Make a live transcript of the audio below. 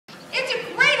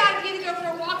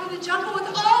We're walking the jungle with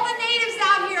all the natives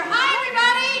out here. Hi,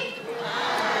 everybody.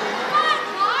 Come on,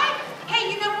 Clyde.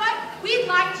 Hey, you know what? We'd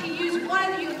like to use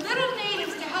one of you little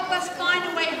natives to help us find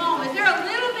a way home. Is there a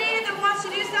little native that wants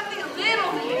to do something? A little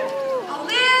native. A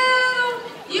little.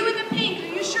 You in the pink.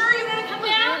 Are you sure you want to come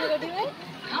down?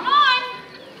 Come on.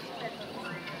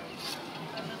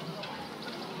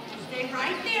 Stay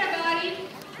right there,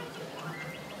 buddy.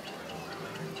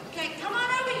 Okay, come on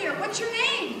over here. What's your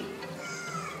name?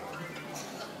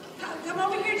 Come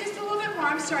over here just a little bit more.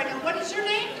 I'm sorry. Now, what is your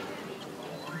name?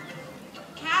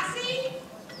 Cassie?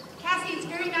 Cassie, it's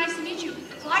very nice to meet you.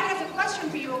 Clyde has a question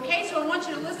for you, okay? So I want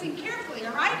you to listen carefully,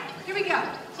 all right? Here we go.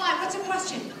 Clyde, what's the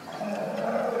question?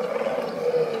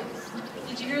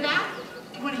 Did you hear that?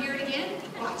 You want to hear it again?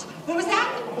 Watch. What was that?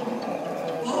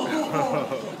 Oh.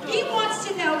 He wants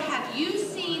to know, have you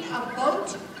seen a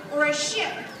boat or a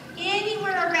ship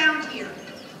anywhere around here?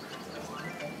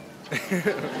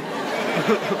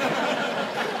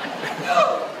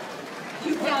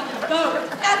 You found a boat.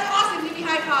 That's awesome. Give me a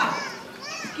high five.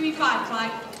 Give me 5,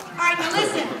 Clyde. All right, now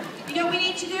listen. You know what we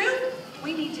need to do?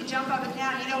 We need to jump up and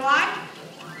down. You know why?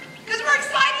 Because we're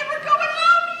excited. We're going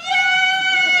home.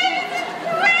 Yay!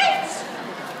 Great!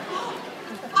 Oh,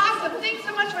 awesome. Thanks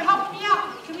so much for helping me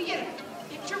out. Can we get a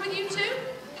picture with you too?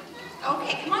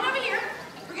 Okay, come on over here.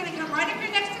 We're going to come right up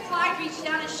here next to Clyde. Reach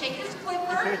down and shake his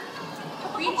flipper.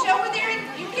 Reach over there and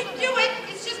you can do it.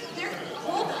 It's just, there,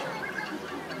 hold on.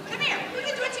 Come here. We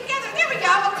can do it together. There we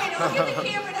go. Okay, now look at the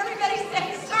camera and everybody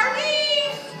say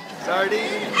sardines.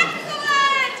 Sardines.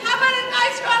 Excellent. How about a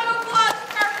nice round of applause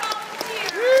for our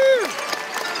volunteers? Woo.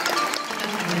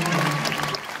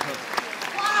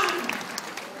 Wow.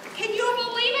 Can you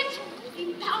believe it? He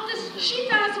found this. She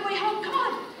found us a way home. Come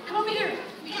on. Come over here.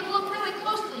 We have to look really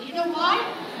closely. You know why?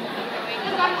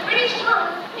 Because I'm pretty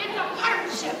sure it's a pirate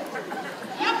ship.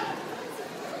 Yep.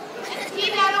 See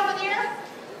that over there?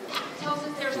 That tells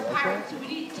us there's a pirate, so we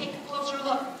need to take a closer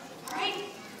look. All right?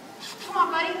 Come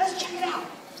on, buddy. Let's check it out.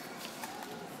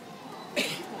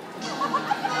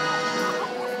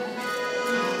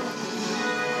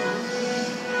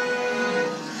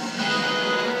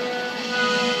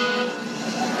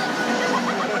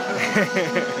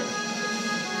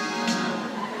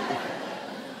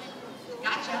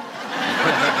 Gotcha.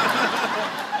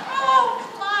 Oh,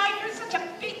 Clyde, you're such a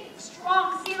big, strong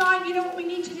sea lion. You know what we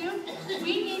need to do?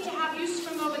 We need to have you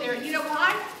swim over there. And you know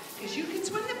why? Because you can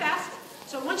swim the best.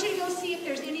 So I want you to go see if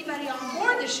there's anybody on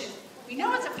board the ship. We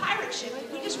know it's a pirate ship.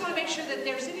 We just want to make sure that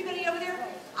there's anybody over there.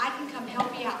 I can come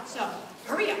help you out. So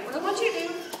hurry up. What I want you to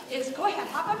do is go ahead,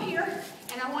 hop up here,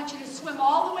 and I want you to swim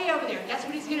all the way over there. That's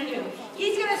what he's going to do.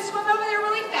 He's going to swim over there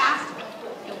really fast.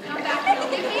 He'll come back and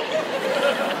he'll get me.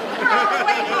 We're on our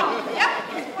way home. Yep.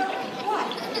 What?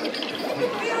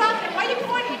 What are you laughing at? Why are you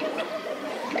pointing?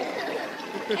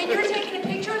 And you're taking a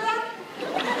picture of that?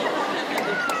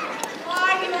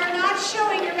 Why, you are not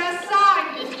showing your best side,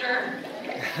 mister.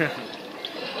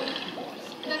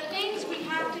 The things we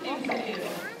have to do for you.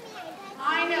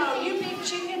 I know, you big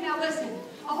chicken. Now listen,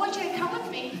 I want you to come with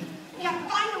me. We have to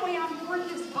find a way on board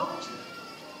this boat.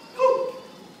 Ooh.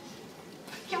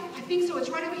 Yeah, I think so. It's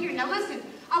right over here. Now listen,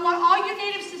 I want all you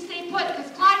natives to stay put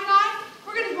because Clyde and I,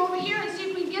 we're going to go over here and see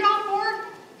if we can get on board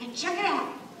and check it out.